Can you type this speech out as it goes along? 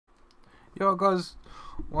Yo guys,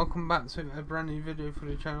 welcome back to a brand new video for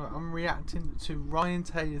the channel. I'm reacting to Ryan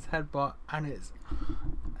Taylor's headbutt, and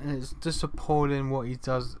it's just appalling what he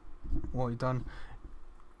done.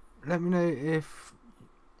 Let me know if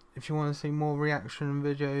you want to see more reaction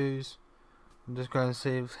videos. I'm just going to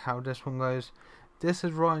see how this one goes. This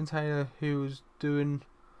is Ryan Taylor who's done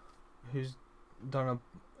his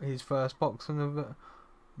first boxing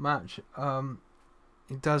match.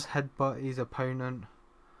 He does headbutt his opponent.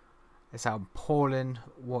 It's appalling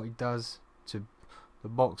what he does to the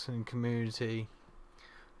boxing community.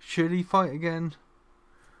 Should he fight again?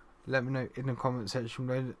 Let me know in the comment section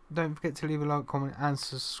below. Don't forget to leave a like, comment and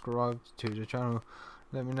subscribe to the channel.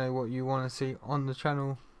 Let me know what you want to see on the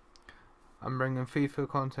channel. I'm bringing FIFA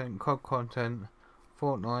content, COD content,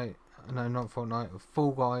 Fortnite, no not Fortnite,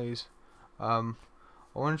 Fall Guys. I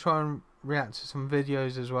want to try and react to some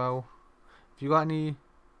videos as well. If you got any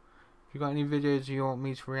videos you want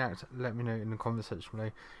me to react, let me know in the comment section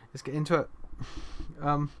below. Let's get into it.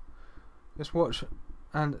 Let's watch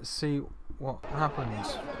and see what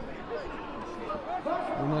happens.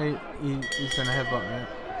 We know he's going to headbutt him.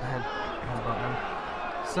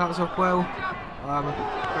 Starts off well.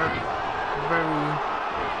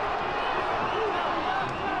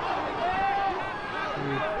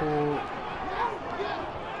 Very poor,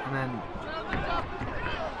 and then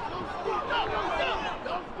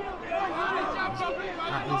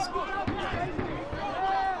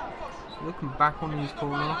looking back on his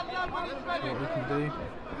corner, what we can do.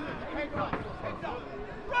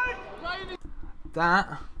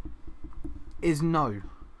 That is no.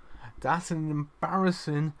 That's an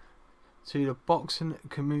embarrassing to the boxing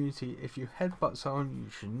community. If you headbutt someone, you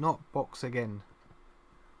should not box again.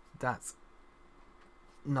 That's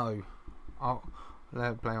no. I'll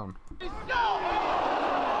let it play on.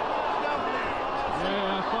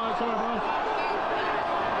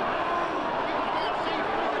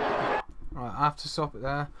 Right, I have to stop it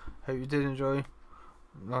there. Hope you did enjoy.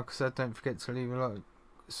 Like I said, don't forget to leave a like,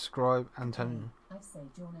 subscribe, and turn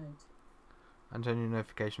your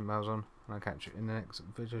notification bells on. And I'll catch you in the next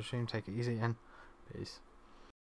video stream. Take it easy and peace.